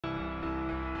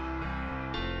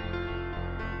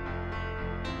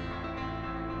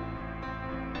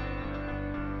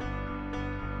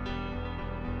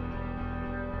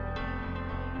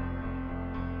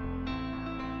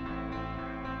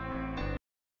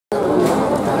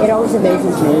It always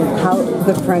amazes me how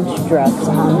the French dress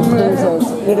on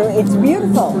cruises. You know, it's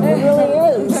beautiful. It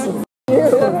really is.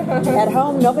 At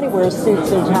home, nobody wears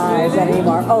suits and ties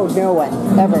anymore. Oh, no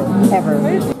one. Ever. Ever.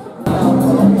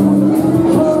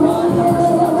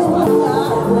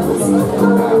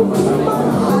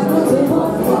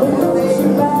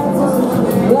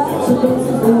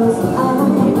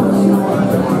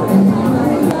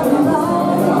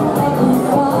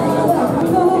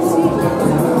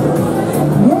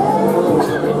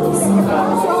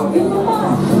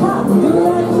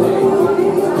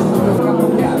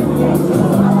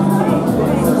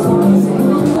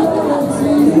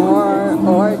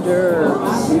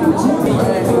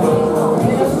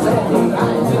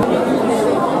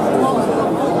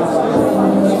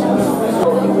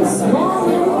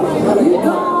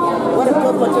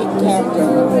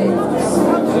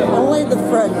 Only the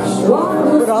French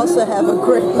would also have a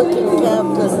great-looking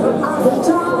captain.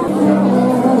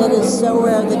 It is so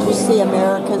rare that you see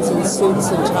Americans in suits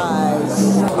and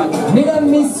ties.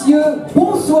 Mesdames, Messieurs,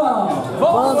 bonsoir.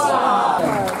 Bonsoir.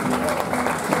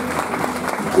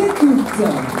 Écoute,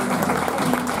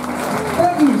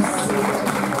 Paris,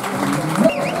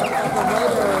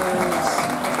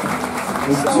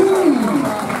 Julie,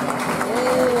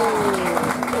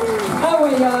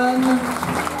 Hawaïan,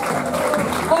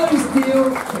 Aristeo,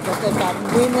 They've got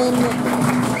women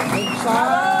in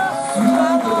charge.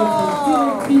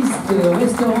 Directrice de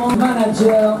restaurant,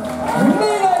 manager,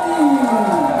 Mélanie.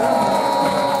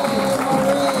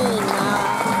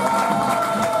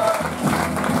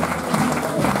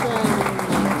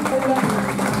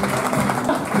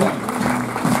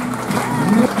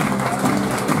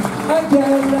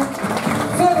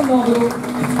 Fernando,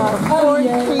 14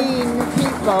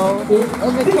 people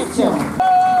in the kitchen.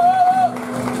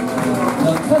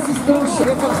 Notre assistant chef.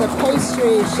 Here comes a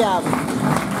pastry chef.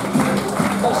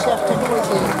 The chef de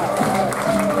cuisine.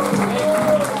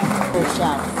 The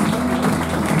chef.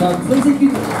 Notre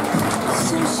exécutif.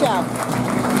 Sous chef.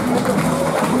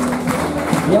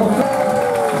 Et enfin,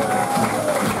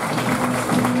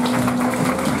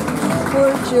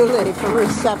 Poor Julie for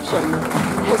reception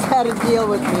has had to deal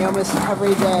with me almost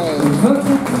every day.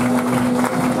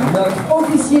 notre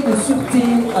officier de sûreté,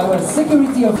 our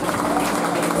security officer.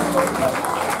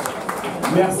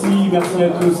 Merci à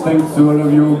tous. Thanks to all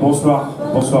of you. Bonsoir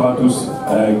à tous.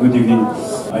 Good evening.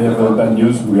 I have bad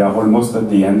news. We are almost at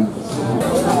the end.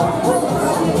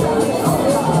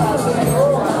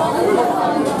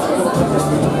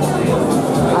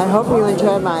 I hope you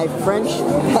enjoyed my French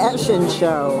fashion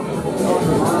show.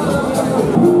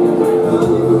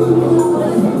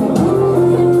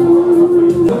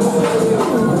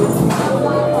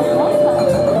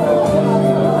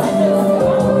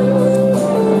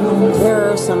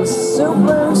 Some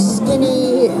super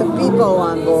skinny people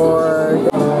on board.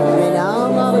 I mean,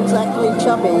 I'm not exactly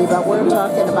chubby, but we're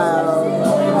talking about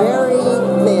very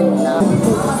thin.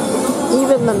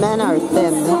 Even the men are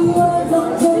thin.